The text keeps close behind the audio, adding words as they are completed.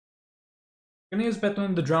Gonna use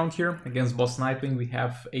Batman the Drowned here against Boss Nightwing. We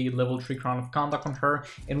have a level 3 Crown of Conduct on her,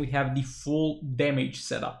 and we have the full damage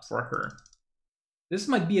setup for her. This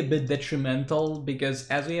might be a bit detrimental because,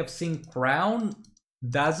 as we have seen, Crown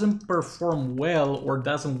doesn't perform well or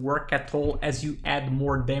doesn't work at all as you add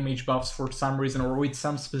more damage buffs for some reason, or with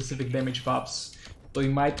some specific damage buffs. So we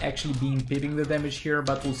might actually be impeding the damage here,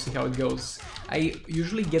 but we'll see how it goes. I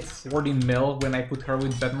usually get 14 mil when I put her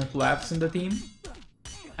with Batman Collapse in the team.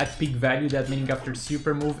 At peak value, that meaning after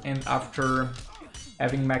super move and after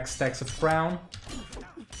having max stacks of Crown.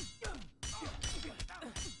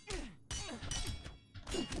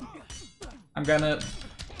 I'm gonna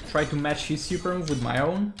try to match his super move with my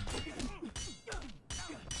own.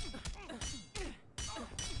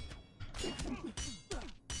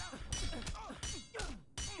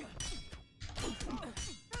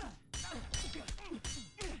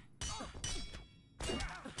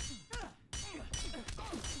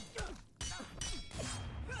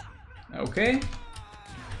 Okay.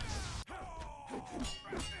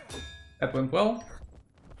 That went well.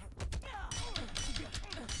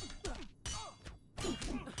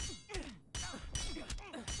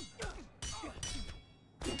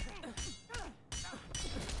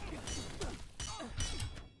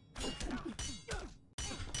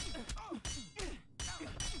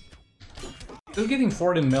 Still getting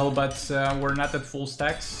 40 mil, but we're not at full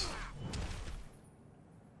stacks.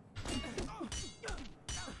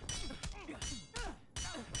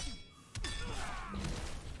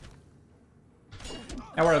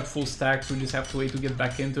 Now we're at full stacks, we just have to wait to get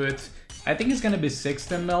back into it. I think it's gonna be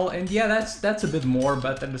 16 mil, and yeah, that's a bit more,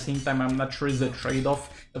 but at the same time I'm not sure it's a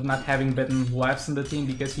trade-off of not having Batman Laughs in the team,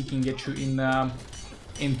 because he can get you in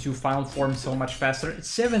into final form so much faster. It's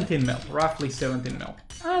 17 mil, roughly 17 mil.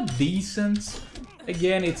 Decent.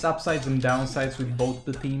 Again, it's upsides and downsides with both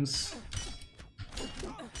the teams.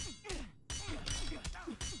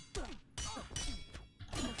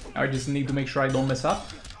 I just need to make sure I don't mess up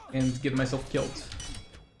and get myself killed.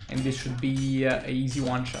 And this should be an easy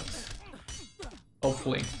one-shot.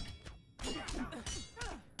 Hopefully.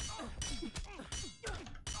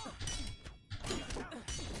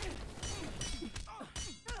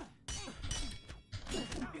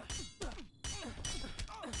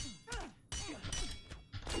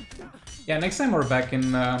 Yeah, next time we're back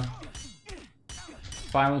in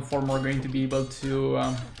final form, we're going to be able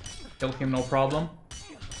to kill him no problem.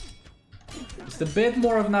 Just a bit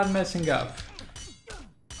more of not messing up.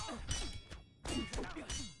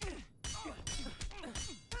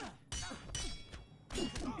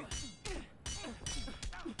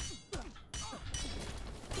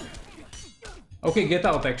 Okay, get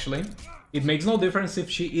out actually. It makes no difference if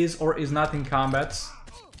she is or is not in combat. So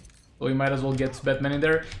we might as well get Batman in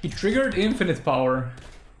there. He triggered infinite power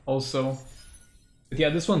also. But yeah,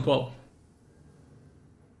 this one 12.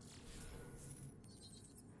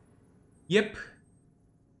 Yep.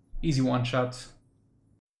 Easy one shot.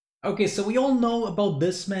 Okay, so we all know about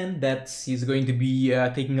this man, that he's going to be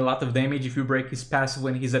taking a lot of damage if you break his passive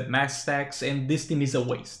when he's at max stacks, and this team is a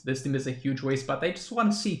waste. This team is a huge waste, but I just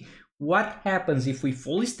want to see what happens if we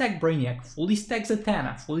fully stack Brainiac, fully stack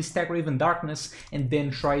Zatanna, fully stack Raven Darkness, and then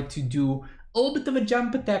try to do a little bit of a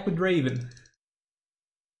jump attack with Raven.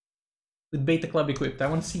 With Beta Club equipped. I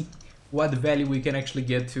want to see what value we can actually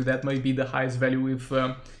get to. That might be the highest value we've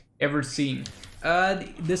ever seen.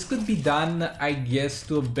 This could be done, I guess,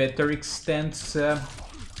 to a better extent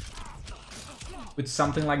with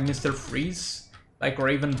something like Mr. Freeze, like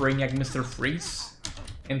Raven Brainiac Mr. Freeze,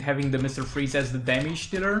 and having the Mr. Freeze as the damage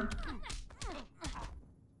dealer.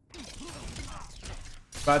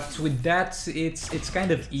 But with that, it's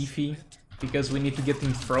kind of iffy, because we need to get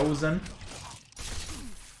him frozen.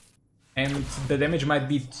 And the damage might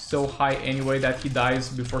be so high anyway that he dies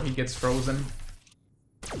before he gets frozen.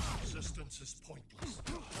 Resistance is pointless.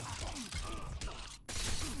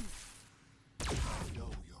 I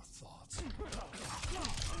know your thoughts.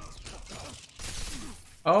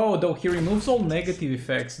 Oh, though he removes all negative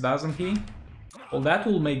effects, doesn't he? Well, that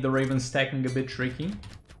will make the Raven stacking a bit tricky.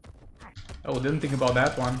 Oh, didn't think about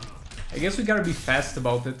that one. I guess we gotta be fast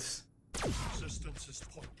about it. Resistance is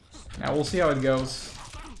pointless. Now we'll see how it goes.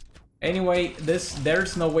 Anyway,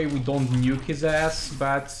 there's no way we don't nuke his ass,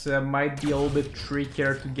 but might be a little bit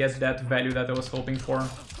trickier to get that value that I was hoping for.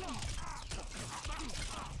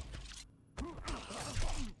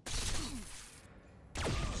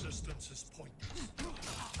 Resistance is pointless.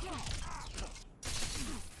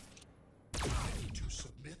 Ready to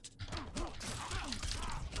submit?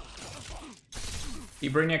 The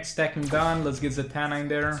Brainiac stacking done, let's get Zatanna in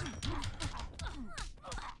there.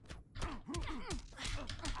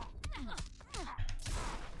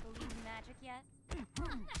 magic yet? It's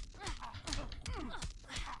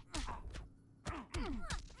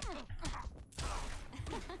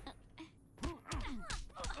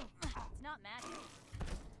not magic.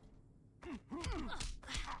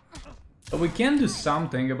 But we can do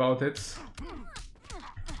something about it.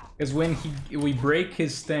 Because when we break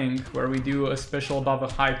his thing, where we do a special above a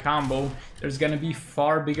high combo, there's gonna be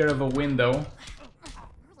far bigger of a window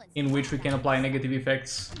in which we can apply negative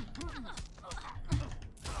effects.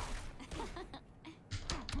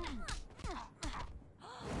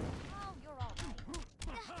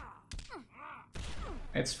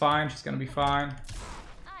 It's fine, she's gonna be fine.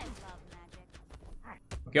 I love magic.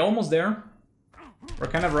 Okay, almost there. We're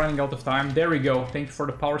kind of running out of time. There we go. Thank you for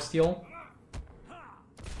the power steal.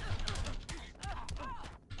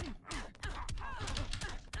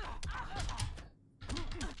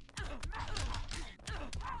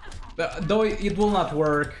 Though it will not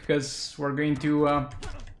work, because we're going to...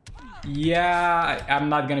 yeah, I'm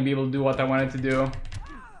not gonna be able to do what I wanted to do.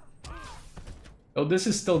 Oh, this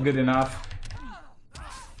is still good enough.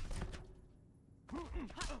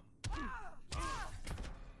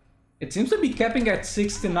 It seems to be capping at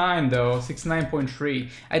 69 though, 69.3.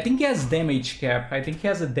 I think he has damage cap. I think he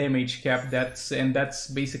has a damage cap, and that's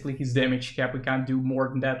basically his damage cap. We can't do more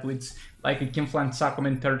than that with like a Kimflan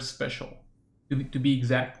Sakumen third special, to be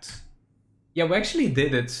exact. Yeah, we actually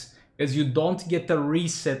did it, because you don't get a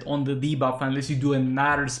reset on the debuff unless you do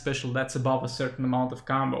another special that's above a certain amount of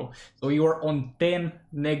combo. So you are on 10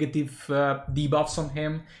 negative debuffs on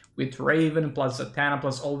him, with Raven plus Zatanna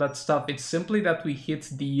plus all that stuff. It's simply that we hit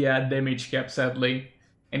the damage cap, sadly,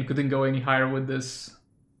 and couldn't go any higher with this.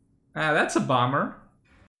 That's a bummer.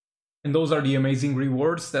 And those are the amazing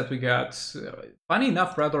rewards that we got. Funny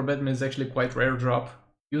enough, Radar Batman is actually quite rare drop.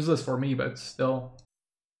 Useless for me, but still.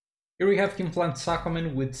 Here we have Kimflan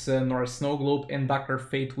Sakumen with Nora Snowglobe and Dr.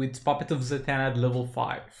 Fate with Puppet of Zatanna at level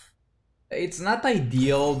 5. It's not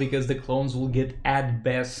ideal because the clones will get at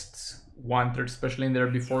best 1/3 special in there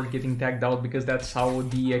before getting tagged out, because that's how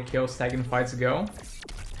the Chaos tagging fights go.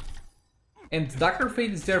 And Dr.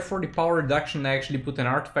 Fate is there for the power reduction. I actually put an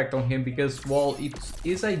artifact on him because, well, it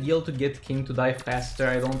is ideal to get King to die faster.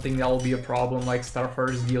 I don't think that will be a problem, like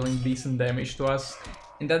Starfire is dealing decent damage to us.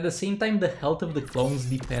 And at the same time, the health of the clones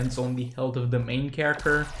depends on the health of the main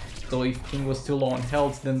character. So if King was too low on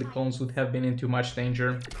health, then the clones would have been in too much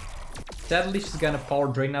danger. Sadly, she's gonna power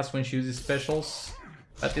drain us when she uses specials,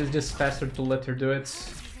 but it's just faster to let her do it.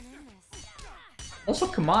 Also,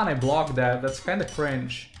 come on, I blocked that. That's kinda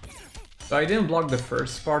cringe. So I didn't block the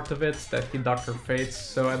first part of it that hit Dr. Fate,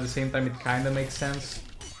 so at the same time it kinda makes sense.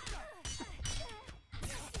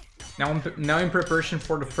 Now in preparation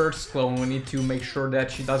for the first clone, we need to make sure that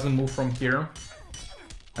she doesn't move from here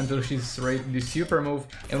until she's ready to do super move,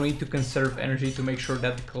 and we need to conserve energy to make sure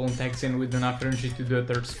that the clone tags in with enough energy to do a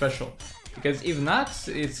third special. Because if not,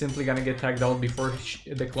 it's simply gonna get tagged out before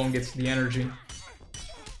the clone gets the energy.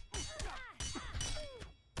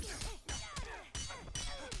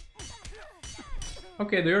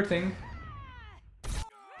 Okay, do your thing.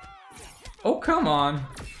 Oh, come on!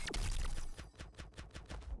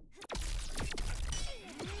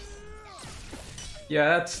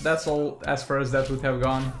 Yeah, that's all as far as that would have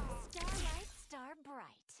gone. Star bright.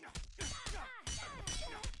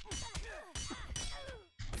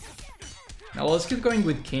 Now let's keep going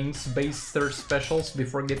with King's base third specials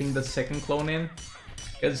before getting the second clone in.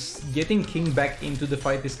 Because getting King back into the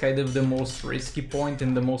fight is kind of the most risky point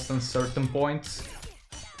and the most uncertain point.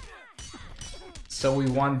 So we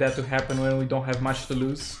want that to happen when we don't have much to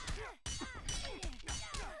lose.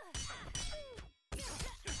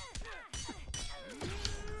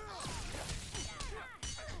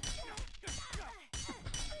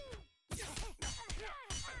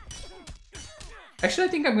 Actually, I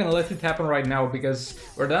think I'm gonna let it happen right now, because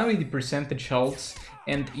we're done with the percentage health,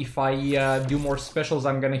 and if I do more specials,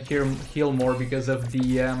 I'm gonna heal more because of the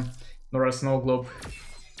Nora Snowglobe.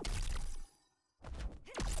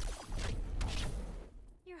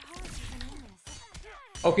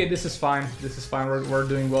 Okay, this is fine. This is fine. We're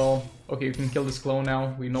doing well. Okay, you can kill this clone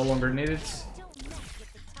now. We no longer need it.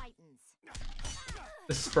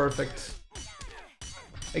 This is perfect.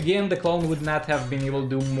 Again, the clone would not have been able to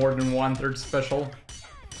do more than 1/3 special,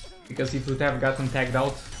 because it would have gotten tagged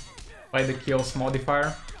out by the Chaos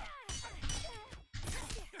modifier.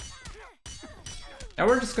 Now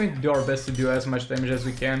we're just going to do our best to do as much damage as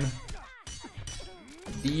we can.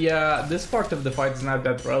 This part of the fight is not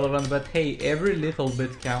that relevant, but hey, every little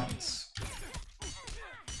bit counts.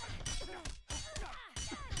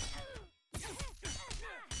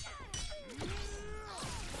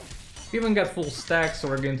 We even got full stack, so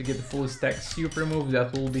we're going to get the fully stacked super move.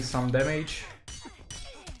 That will be some damage.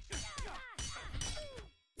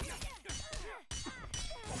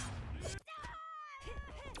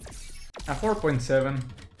 A 4.7.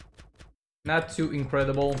 Not too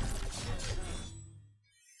incredible.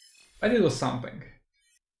 But it was something.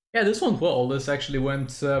 Yeah, this went well. This actually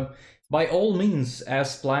went by all means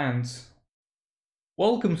as planned.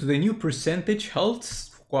 Welcome to the new percentage health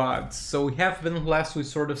squad. So we have been blessed with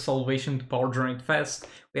Sword of Salvation to power generate fast.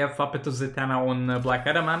 We have Fapeto Zatanna on Black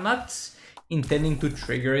Adam. I'm not intending to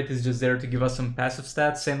trigger it, it's just there to give us some passive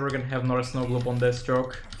stats, and we're gonna have Nora Snow Globe on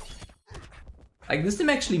Deathstroke. Like, this team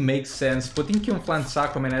actually makes sense. Putting Kyunflan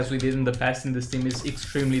Sakomen as we did in the past in this team is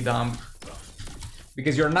extremely dumb,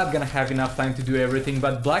 because you're not gonna have enough time to do everything,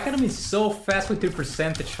 but Black Adam is so fast with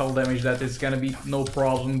 3% hull damage that it's gonna be no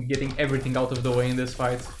problem getting everything out of the way in this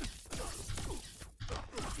fight.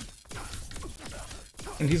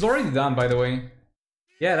 And he's already done, by the way.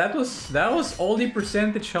 Yeah, that was all the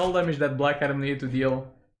percentage hull damage that Black Adam needed to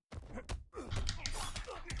deal.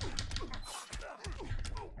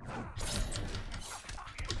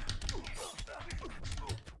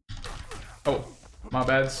 Oh, my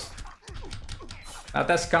bad.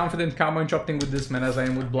 Not as confident combo interrupting with this man as I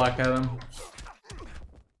am with Black Adam.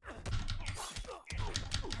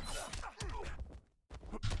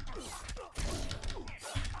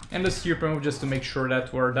 And the super move just to make sure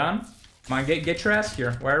that we're done. Come on, get your ass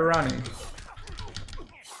here. Why are you running?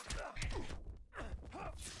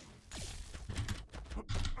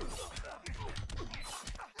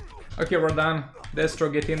 Okay, we're done.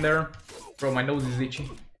 Destro, get in there. Bro, my nose is itchy.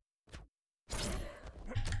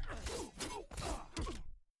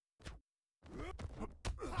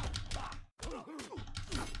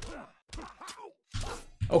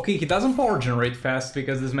 Okay, he doesn't power generate fast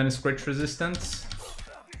because this man is crit resistant.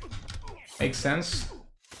 Makes sense.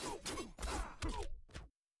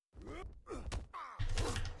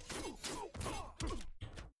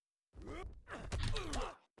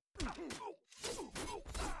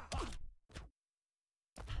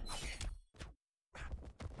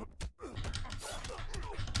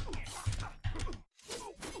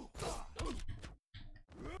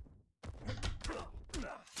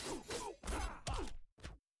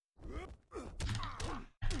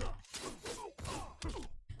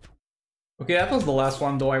 Okay, that was the last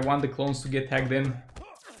one, though. I want the clones to get tagged in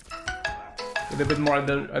with a bit more at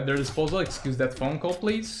their disposal. Excuse that phone call,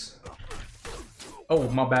 please. Oh,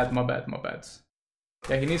 my bad, my bad, my bad.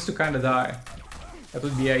 Yeah, he needs to kind of die. That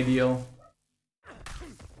would be ideal.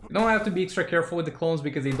 You don't have to be extra careful with the clones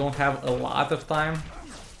because they don't have a lot of time.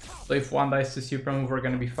 So if one dies to super move, we're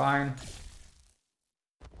gonna be fine.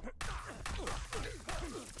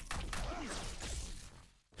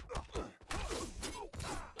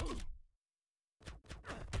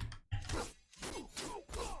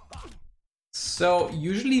 So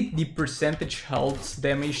usually the percentage health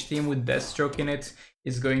damage team with Deathstroke in it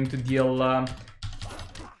is going to deal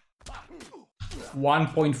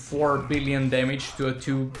 1.4 billion damage to a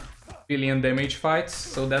 2 billion damage fight.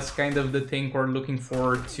 So that's kind of the thing we're looking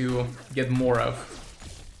forward to get more of.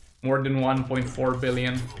 More than 1.4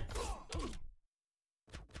 billion.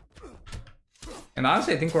 And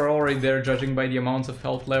honestly, I think we're already there, judging by the amount of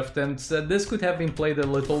health left, and this could have been played a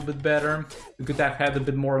little bit better. We could have had a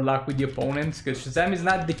bit more luck with the opponent, because Shazam is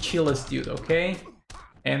not the chillest dude, okay?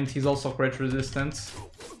 And he's also crit resistant.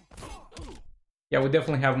 Yeah, we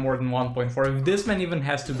definitely have more than 1.4. If this man even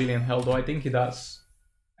has 2 billion health, though, I think he does.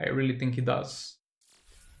 I really think he does.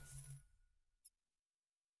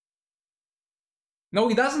 No,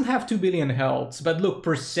 he doesn't have 2 billion health, but look,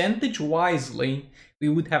 percentage-wisely, we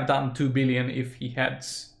would have done 2 billion if he had.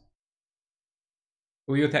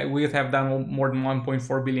 We would have done more than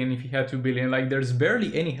 1.4 billion if he had 2 billion. Like, there's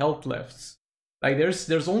barely any health left. Like,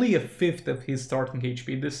 there's only a fifth of his starting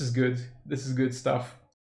HP. This is good. This is good stuff.